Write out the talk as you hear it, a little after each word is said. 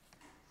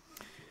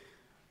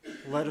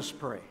Let us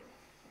pray.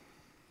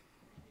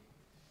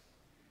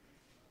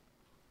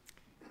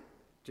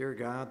 Dear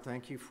God,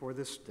 thank you for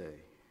this day.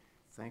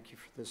 Thank you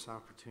for this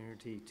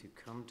opportunity to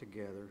come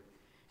together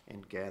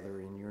and gather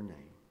in your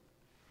name.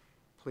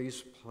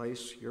 Please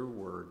place your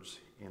words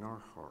in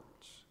our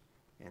hearts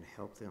and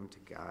help them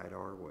to guide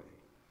our way.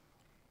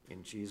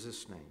 In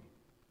Jesus' name,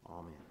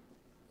 amen.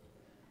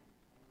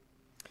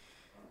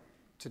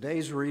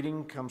 Today's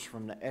reading comes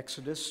from the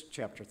Exodus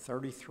chapter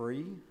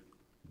 33,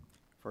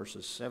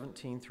 verses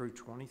 17 through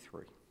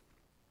 23.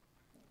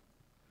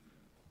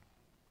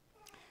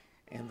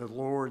 And the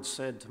Lord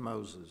said to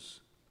Moses,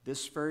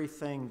 "This very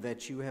thing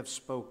that you have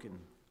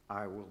spoken,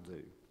 I will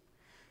do.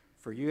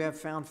 For you have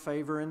found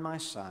favor in my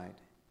sight,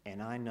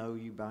 and I know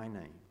you by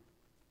name."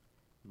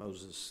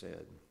 Moses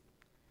said,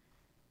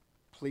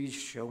 "Please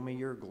show me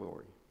your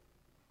glory."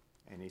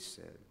 And he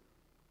said,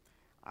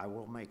 "I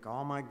will make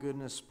all my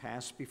goodness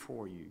pass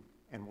before you,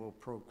 and will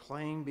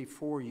proclaim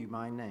before you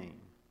my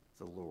name,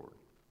 the Lord.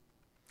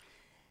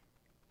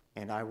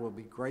 And I will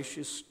be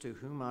gracious to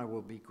whom I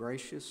will be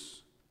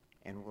gracious,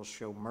 and will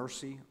show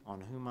mercy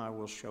on whom I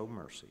will show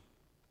mercy.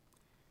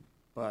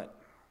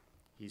 But,"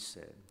 he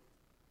said,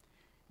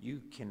 "you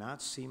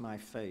cannot see my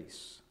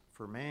face,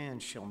 for man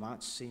shall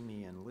not see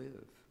me and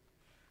live."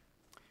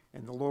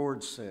 And the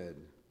Lord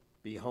said,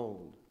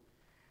 "Behold,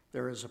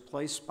 there is a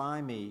place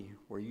by me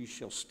where you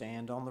shall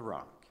stand on the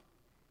rock,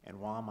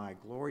 and while my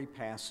glory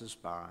passes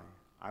by,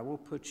 I will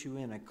put you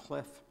in a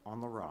cleft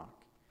on the rock,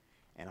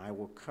 and I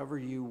will cover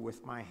you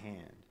with my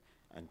hand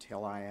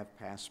until I have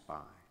passed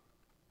by.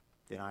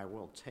 Then I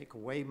will take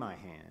away my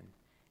hand,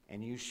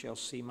 and you shall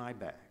see my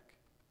back,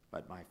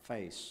 but my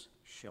face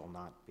shall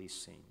not be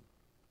seen."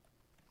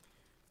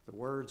 The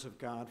words of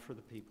God for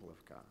the people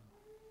of God.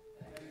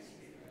 Thanks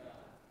be to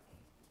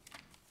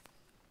God.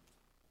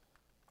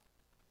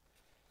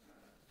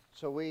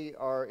 So we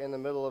are in the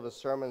middle of a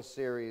sermon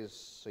series,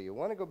 so you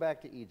want to go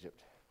back to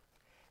Egypt.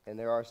 And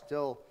there are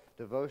still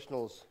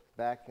devotionals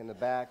back in the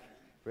back,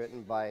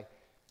 written by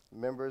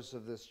members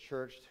of this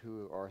church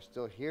who are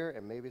still here,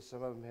 and maybe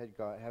some of them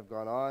have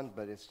gone on,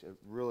 but it's a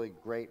really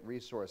great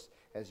resource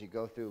as you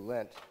go through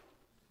Lent.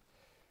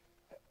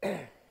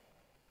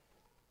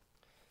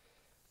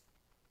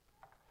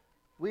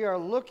 We are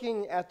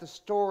looking at the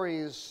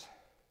stories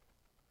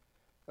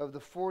of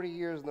the 40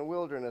 years in the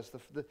wilderness,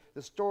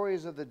 the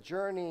stories of the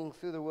journeying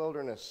through the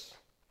wilderness,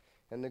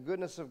 and the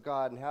goodness of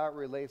God and how it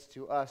relates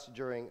to us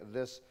during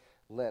this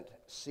Lent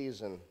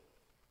season.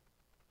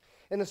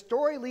 And the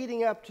story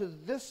leading up to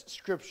this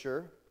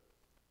scripture,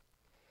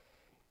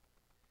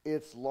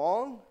 it's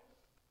long,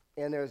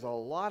 and there's a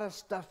lot of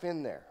stuff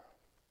in there.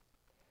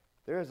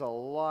 There's a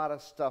lot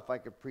of stuff I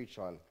could preach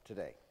on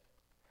today.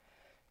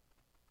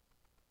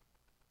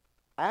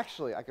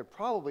 Actually, I could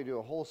probably do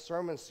a whole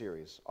sermon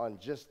series on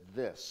just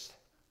this.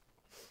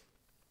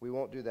 We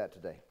won't do that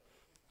today.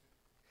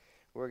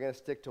 We're going to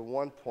stick to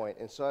one point.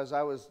 And so as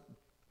I was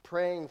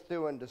praying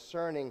through and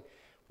discerning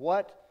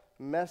what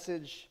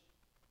message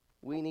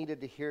we needed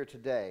to hear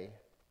today,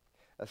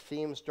 a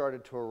theme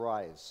started to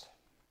arise.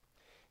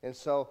 And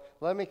so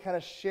let me kind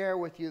of share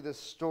with you this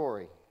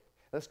story.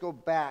 Let's go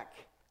back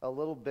a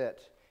little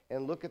bit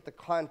and look at the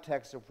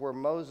context of where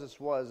Moses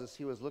was as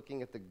he was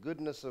looking at the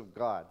goodness of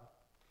God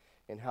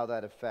and how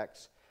that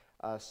affects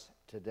us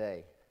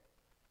today.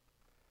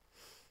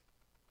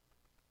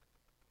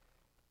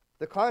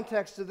 The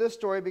context of this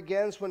story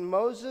begins when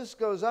Moses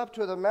goes up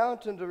to the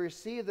mountain to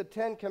receive the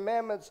 10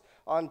 Commandments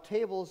on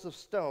tables of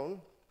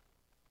stone,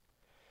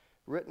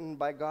 written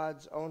by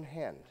God's own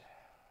hand.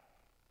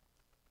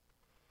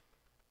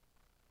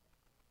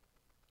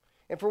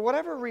 And for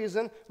whatever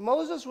reason,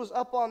 Moses was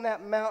up on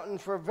that mountain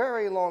for a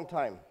very long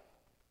time.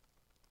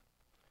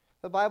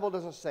 The Bible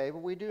doesn't say,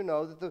 but we do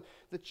know that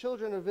the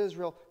children of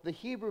Israel, the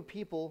Hebrew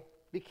people,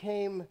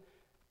 became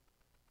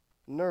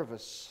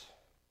nervous.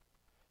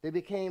 They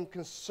became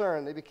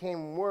concerned. They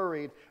became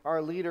worried.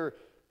 Our leader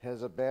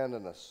has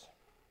abandoned us.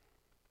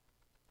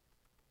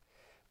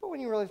 But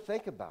when you really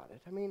think about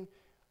it, I mean,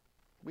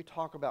 we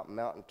talk about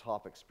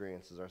mountaintop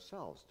experiences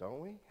ourselves, don't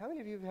we? How many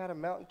of you have had a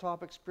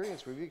mountaintop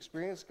experience where you've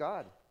experienced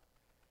God?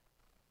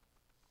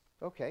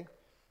 Okay.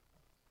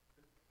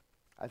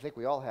 I think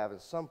we all have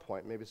at some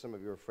point. Maybe some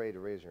of you are afraid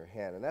to raise your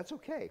hand, and that's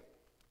okay.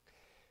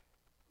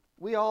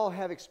 We all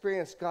have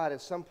experienced God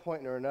at some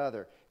point or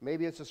another.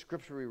 Maybe it's a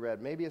scripture we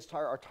read. Maybe it's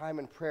our time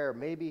in prayer.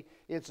 Maybe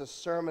it's a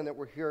sermon that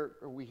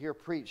we hear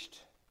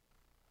preached.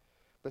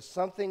 But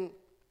something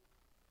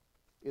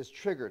is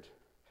triggered.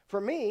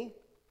 For me,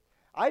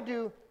 I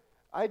do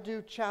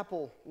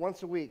chapel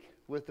once a week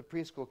with the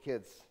preschool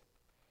kids.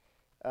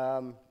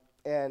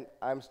 And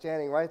I'm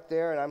standing right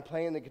there, and I'm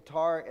playing the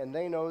guitar, and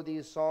they know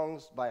these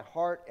songs by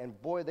heart, and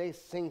boy, they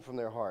sing from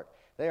their heart.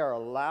 They are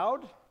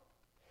loud,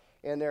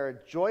 and they're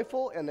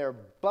joyful, and they're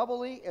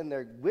bubbly, and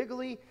they're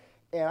wiggly,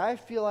 and I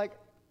feel like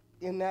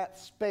in that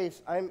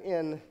space, I'm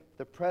in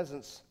the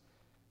presence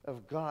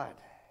of God.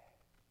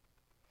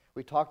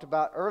 We talked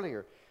about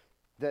earlier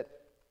that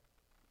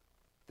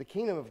the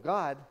kingdom of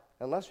God,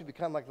 unless we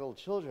become like little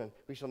children,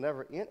 we shall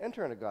never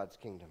enter into God's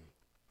kingdom.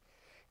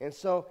 And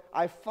so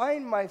I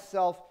find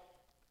myself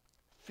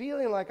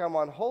feeling like I'm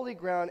on holy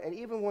ground, and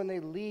even when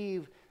they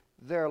leave,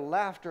 their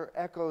laughter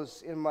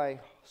echoes in my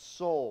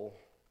soul.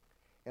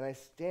 And I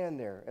stand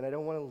there, and I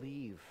don't want to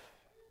leave.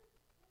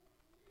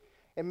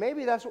 And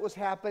maybe that's what was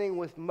happening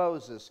with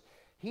Moses.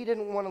 He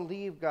didn't want to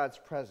leave God's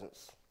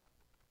presence.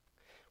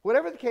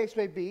 Whatever the case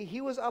may be,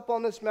 he was up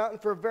on this mountain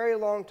for a very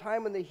long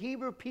time, and the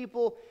Hebrew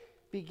people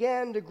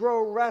began to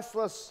grow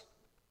restless.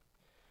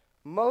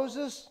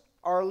 Moses,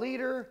 our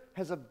leader,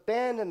 has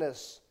abandoned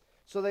us.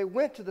 So they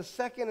went to the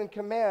second in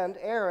command,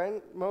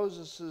 Aaron,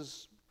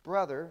 Moses'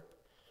 brother,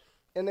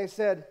 and they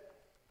said,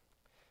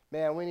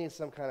 man, we need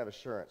some kind of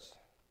assurance.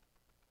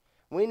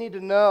 We need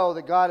to know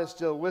that God is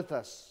still with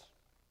us.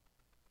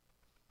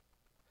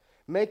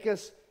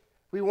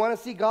 We want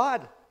to see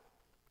God.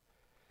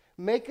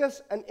 Make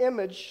us an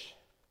image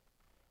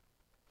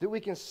that we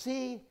can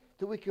see,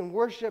 that we can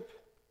worship,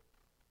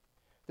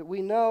 that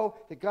we know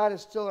that God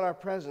is still in our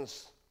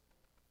presence.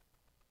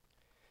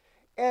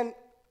 And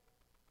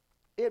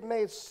it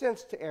made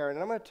sense to Aaron,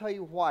 and I'm going to tell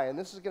you why. And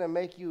this is going to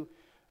make you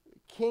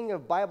king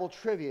of Bible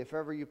trivia if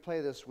ever you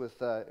play this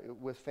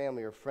with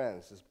family or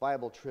friends. It's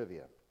Bible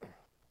trivia.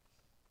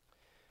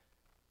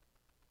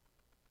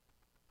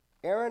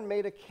 Aaron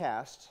made a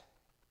cast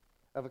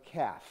of a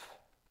calf.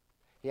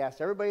 He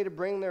asked everybody to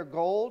bring their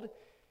gold,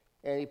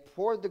 and he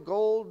poured the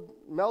gold,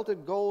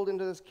 melted gold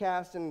into this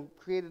cast and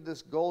created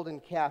this golden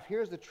calf.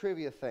 Here's the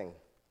trivia thing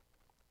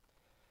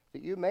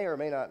that you may or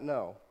may not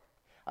know.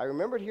 I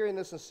remembered hearing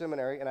this in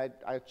seminary, and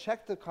I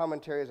checked the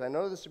commentaries. I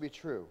know this to be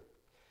true.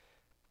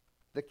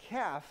 The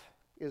calf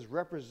is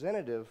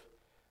representative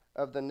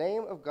of the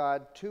name of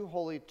God too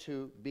holy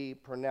to be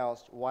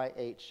pronounced,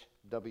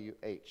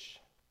 YHWH,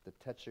 the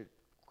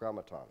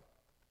Tetragrammaton.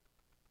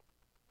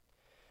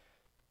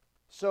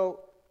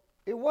 So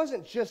it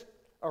wasn't just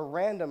a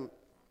random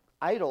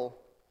idol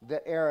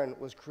that Aaron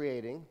was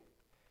creating.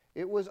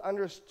 It was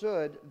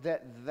understood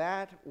that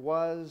that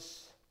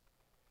was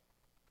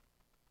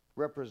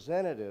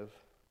representative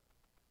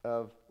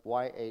of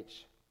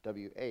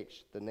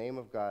YHWH, the name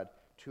of God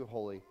too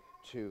holy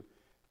to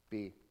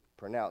be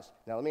pronounced.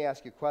 Now let me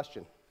ask you a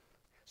question.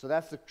 So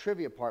that's the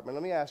trivia part, but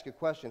let me ask you a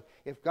question.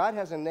 If God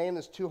has a name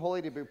that's too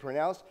holy to be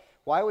pronounced,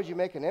 why would you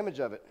make an image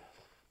of it?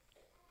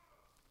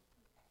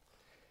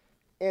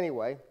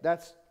 Anyway,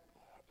 that's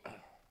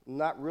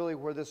not really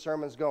where this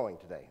sermon's going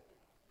today.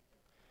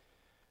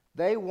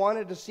 They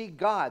wanted to see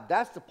God.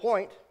 That's the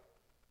point.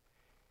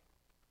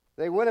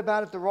 They went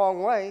about it the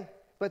wrong way,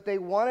 but they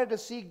wanted to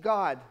see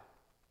God.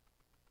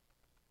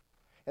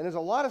 And there's a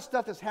lot of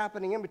stuff that's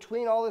happening in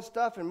between all this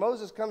stuff, and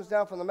Moses comes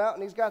down from the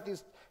mountain. He's got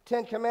these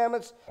 10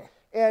 commandments,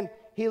 and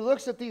he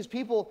looks at these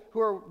people who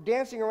are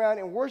dancing around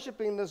and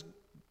worshiping this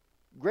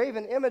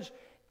graven image,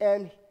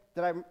 and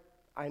that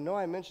I know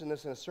I mentioned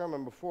this in a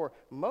sermon before.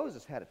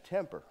 Moses had a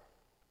temper.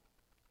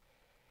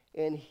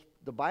 And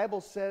the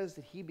Bible says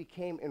that he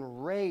became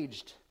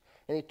enraged.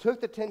 And he took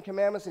the 10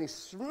 commandments and he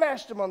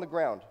smashed them on the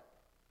ground.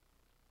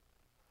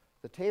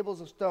 The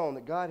tables of stone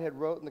that God had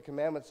wrote in the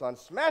commandments on,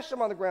 smashed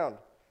them on the ground.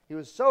 He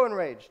was so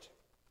enraged.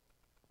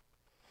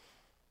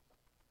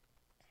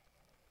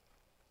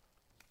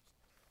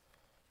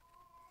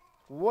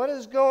 What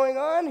is going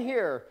on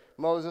here?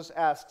 Moses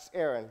asks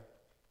Aaron.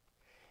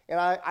 And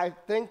I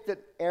think that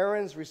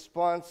Aaron's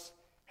response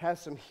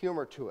has some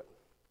humor to it.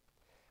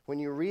 When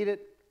you read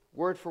it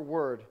word for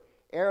word,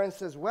 Aaron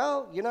says,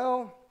 well, you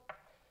know,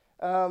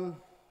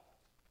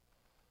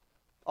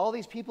 all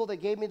these people, they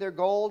gave me their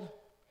gold,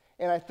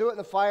 and I threw it in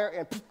the fire,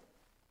 and pff,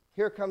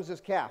 here comes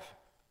this calf.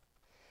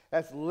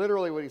 That's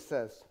literally what he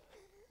says.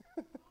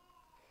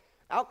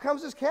 Out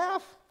comes this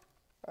calf.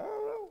 I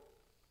don't know.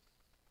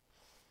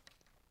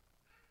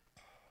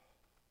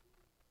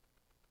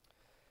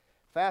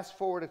 Fast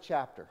forward a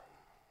chapter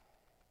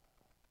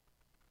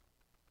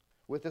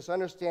with this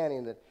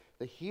understanding that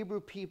the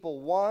Hebrew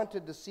people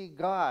wanted to see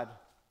God.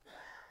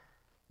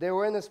 They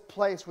were in this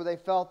place where they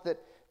felt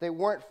that they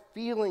weren't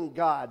feeling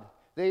God.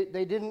 They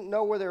didn't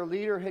know where their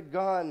leader had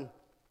gone.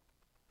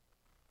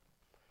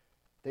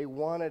 They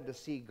wanted to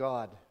see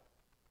God.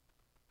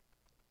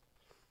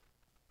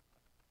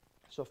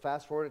 So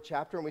fast forward a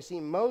chapter and we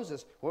see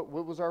Moses. What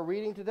was our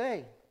reading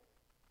today?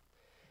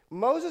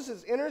 Moses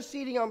is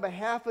interceding on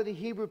behalf of the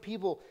Hebrew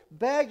people,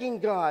 begging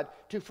God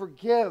to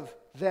forgive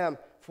them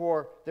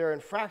for their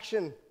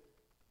infraction.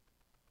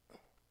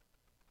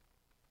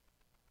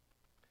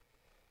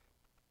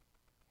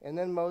 And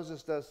then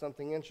Moses does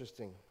something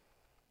interesting.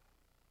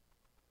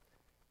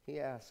 He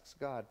asks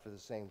God for the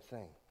same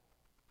thing.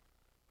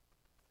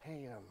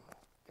 Hey,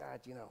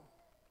 God,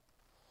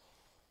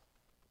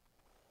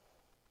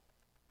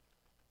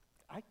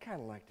 I'd kind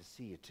of like to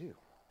see you too.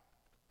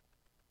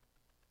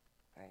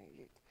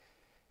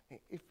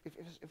 If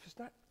it's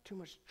not too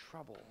much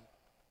trouble,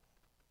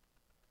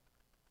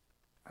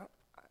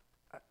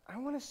 I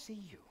want to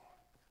see you.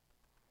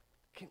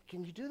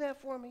 Can you do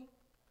that for me?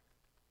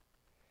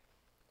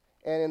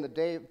 And in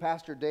the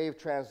Pastor Dave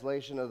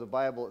translation of the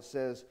Bible, it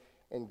says,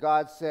 and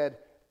God said,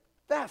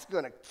 that's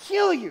going to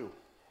kill you.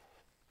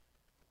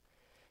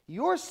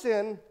 Your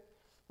sin,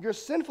 your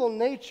sinful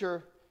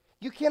nature,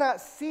 you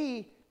cannot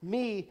see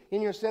me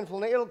in your sinful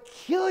nature. It'll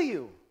kill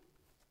you.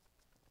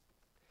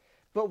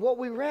 But what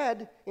we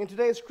read in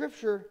today's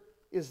scripture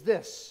is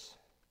this.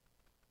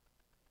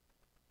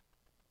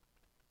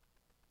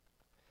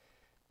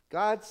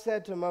 God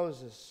said to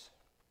Moses,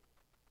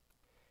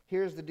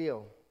 here's the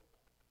deal.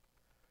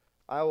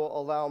 I will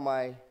allow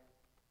my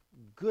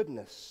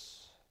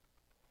goodness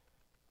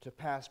to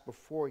pass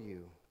before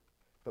you,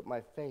 but my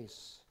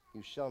face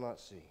you shall not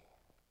see.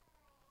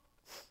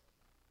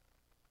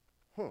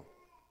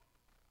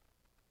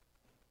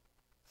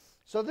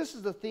 So this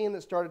is the theme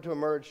that started to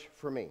emerge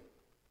for me.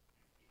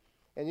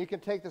 And you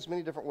can take this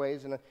many different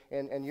ways,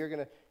 and you're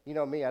going to, you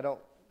know me, I don't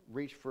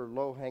reach for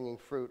low-hanging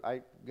fruit.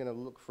 I'm going to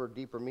look for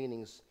deeper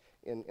meanings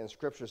in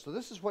Scripture. So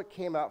this is what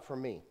came out for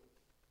me.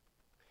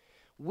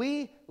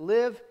 We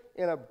live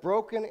in a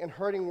broken and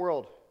hurting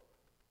world.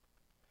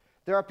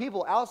 There are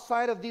people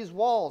outside of these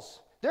walls.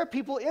 There are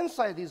people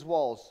inside these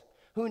walls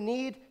who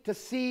need to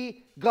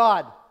see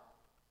God.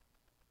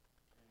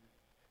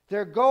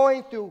 They're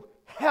going through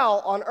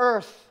hell on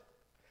earth.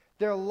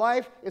 Their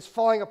life is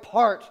falling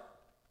apart.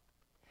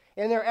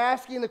 And they're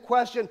asking the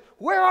question,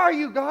 where are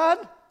you,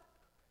 God?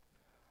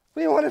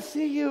 We want to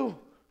see you.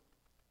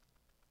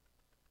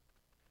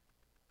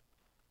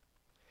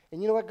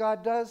 And you know what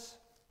God does?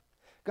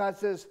 God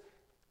says,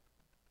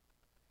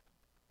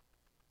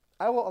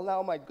 I will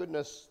allow my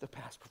goodness to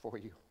pass before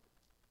you.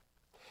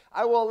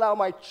 I will allow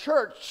my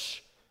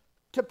church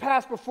to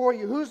pass before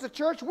you. Who's the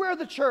church? We're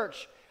the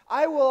church.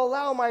 I will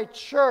allow my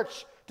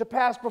church to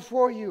pass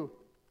before you.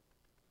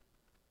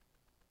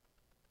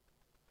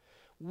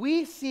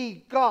 We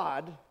see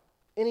God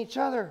in each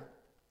other.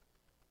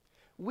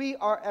 We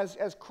are,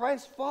 as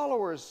Christ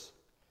followers,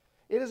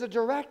 it is a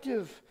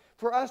directive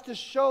for us to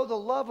show the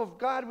love of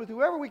God with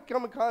whoever we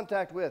come in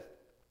contact with.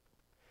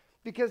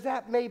 Because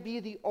that may be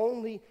the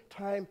only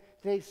time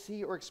they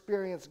see or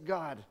experience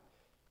God.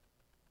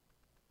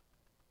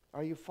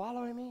 Are you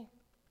following me?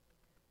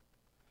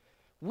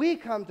 We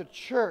come to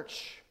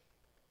church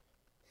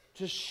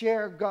to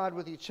share God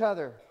with each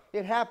other.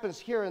 It happens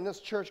here in this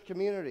church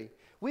community.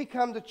 We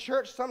come to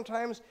church,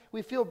 sometimes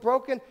we feel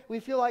broken, we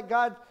feel like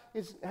God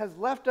has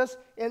left us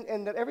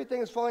and that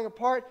everything is falling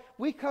apart.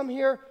 We come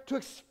here to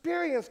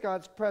experience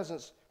God's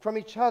presence from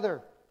each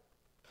other.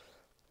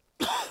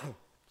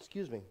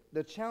 Excuse me.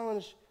 The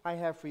challenge I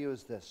have for you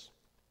is this.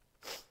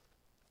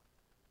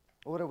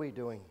 What are we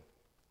doing?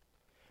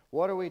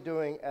 What are we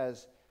doing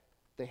as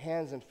the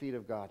hands and feet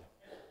of God?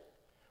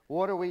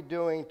 What are we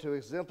doing to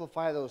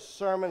exemplify those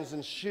sermons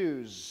and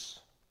shoes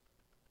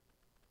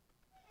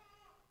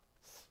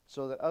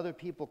so that other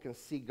people can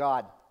see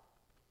God?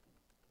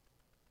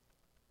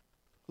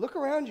 Look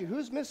around you.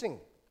 Who's missing?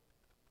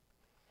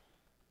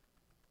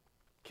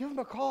 Give them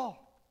a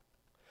call.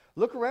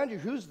 Look around you.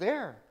 Who's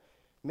there?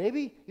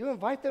 Maybe you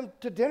invite them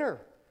to dinner.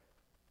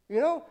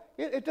 You know,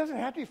 it doesn't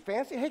have to be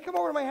fancy. Hey, come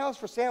over to my house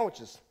for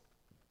sandwiches.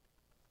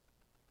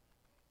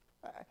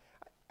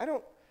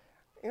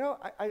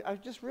 I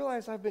just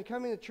realized I've been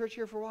coming to church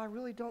here for a while. I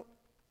really don't,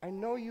 I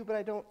know you, but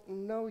I don't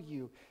know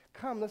you.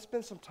 Come, let's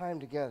spend some time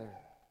together.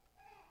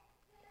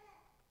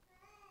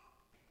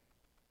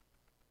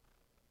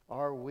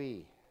 Are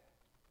we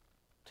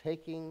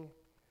taking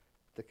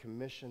the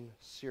commission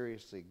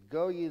seriously?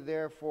 Go ye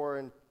therefore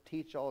and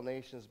teach all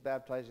nations,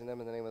 baptizing them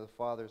in the name of the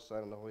Father,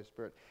 Son, and the Holy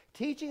Spirit.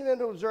 Teaching them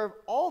to observe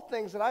all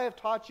things that I have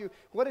taught you.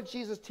 What did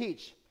Jesus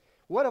teach?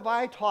 What have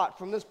I taught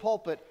from this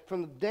pulpit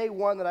from day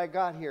one that I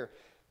got here?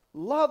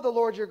 Love the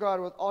Lord your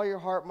God with all your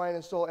heart, mind,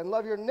 and soul, and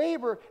love your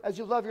neighbor as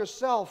you love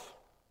yourself.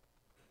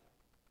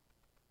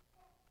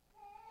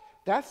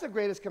 That's the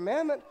greatest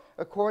commandment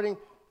according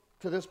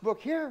to this book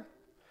here.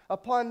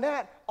 Upon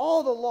that,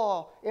 all the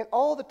law and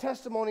all the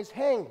testimonies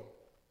hang.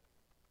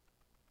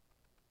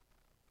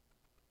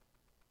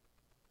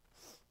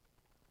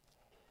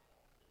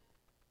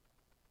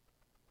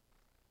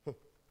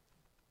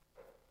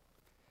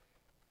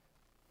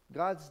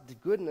 God's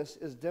goodness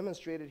is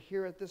demonstrated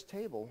here at this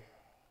table.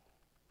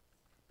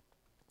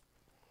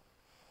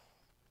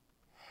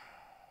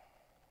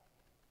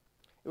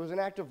 It was an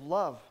act of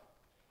love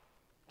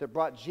that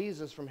brought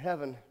Jesus from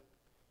heaven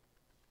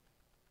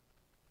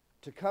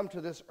to come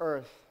to this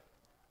earth.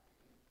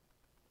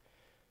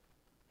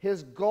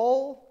 His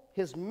goal,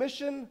 his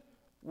mission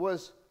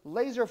was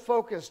laser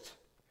focused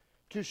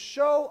to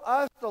show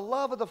us the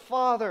love of the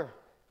Father.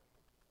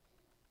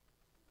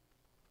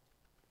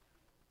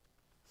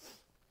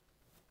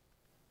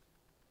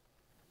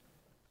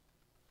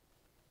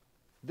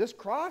 This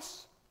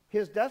cross,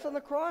 his death on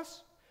the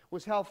cross,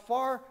 was how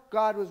far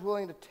God was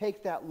willing to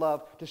take that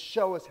love to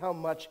show us how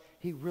much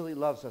he really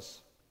loves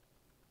us.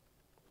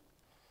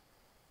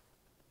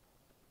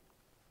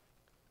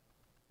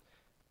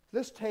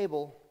 This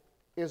table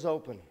is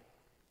open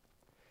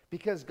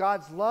because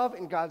God's love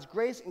and God's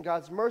grace and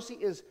God's mercy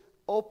is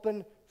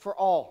open for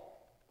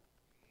all.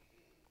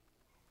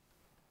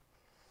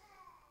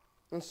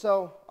 And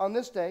so, on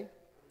this day,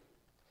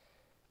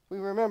 we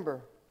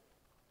remember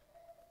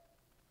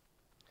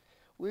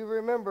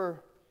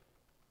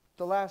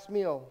the last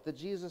meal that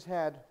Jesus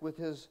had with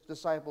his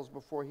disciples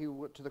before he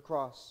went to the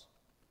cross.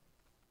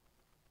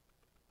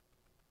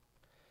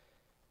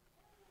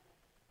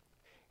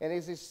 And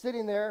as he's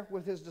sitting there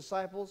with his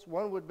disciples,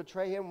 one would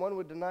betray him, one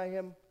would deny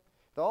him.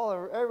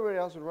 Everybody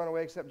else would run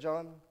away except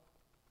John.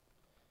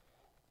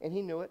 And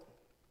he knew it.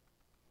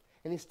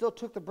 And he still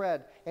took the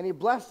bread, and he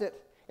blessed it,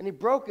 and he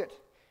broke it,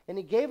 and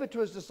he gave it to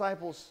his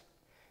disciples.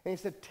 And he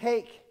said,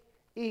 "Take,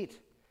 eat.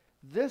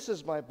 This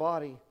is my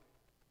body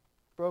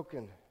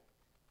broken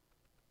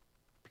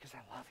because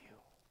I love you."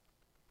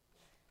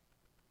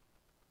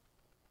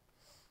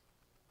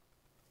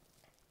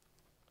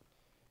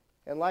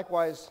 And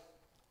likewise,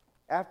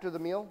 after the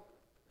meal,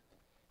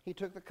 he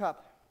took the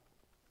cup.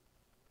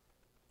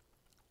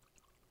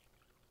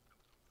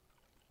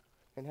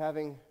 And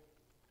having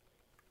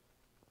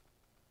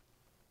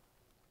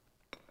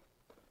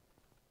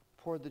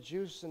poured the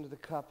juice into the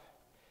cup,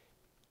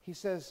 he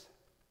says,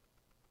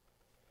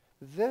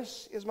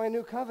 "This is my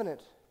new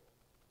covenant.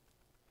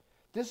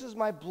 This is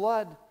my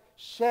blood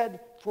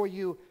shed for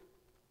you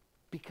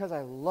because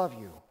I love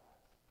you."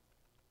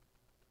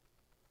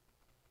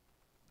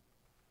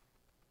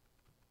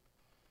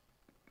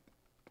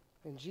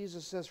 And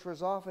Jesus says, "For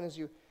as often as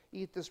you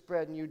eat this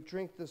bread and you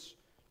drink this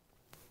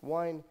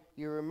wine,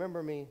 you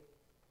remember me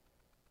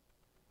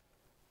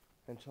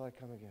until I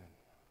come again.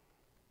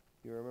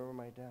 You remember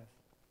my death."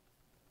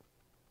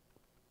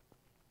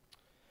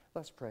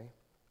 Let's pray.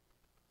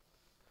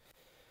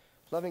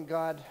 Loving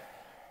God,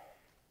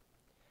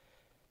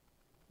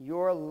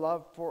 your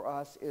love for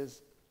us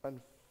is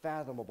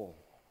unfathomable.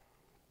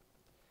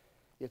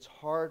 It's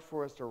hard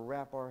for us to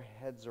wrap our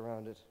heads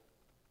around it.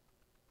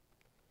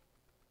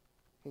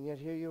 And yet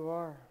here you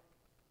are.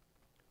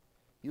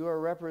 You are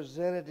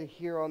represented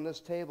here on this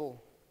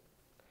table.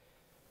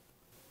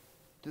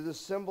 Through the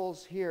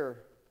symbols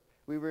here,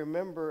 we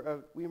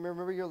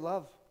remember your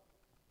love.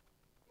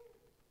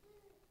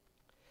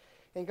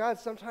 And God,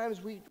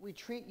 sometimes we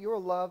treat your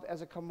love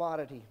as a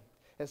commodity,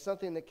 as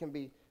something that can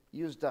be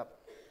used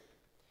up.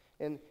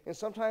 And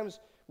sometimes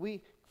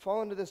we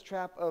fall into this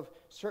trap of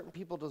certain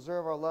people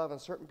deserve our love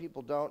and certain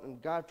people don't,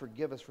 and God,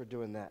 forgive us for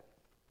doing that.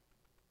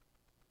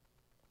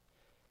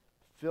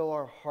 Fill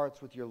our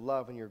hearts with your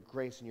love and your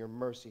grace and your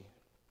mercy.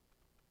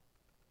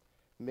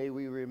 May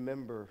we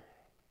remember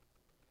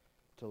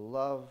to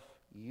love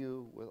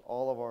you with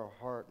all of our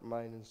heart,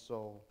 mind, and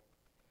soul,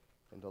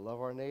 and to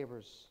love our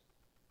neighbors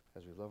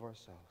as we love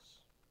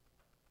ourselves.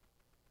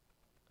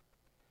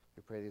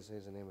 We pray these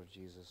things in the name of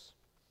Jesus.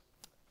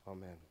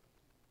 Amen.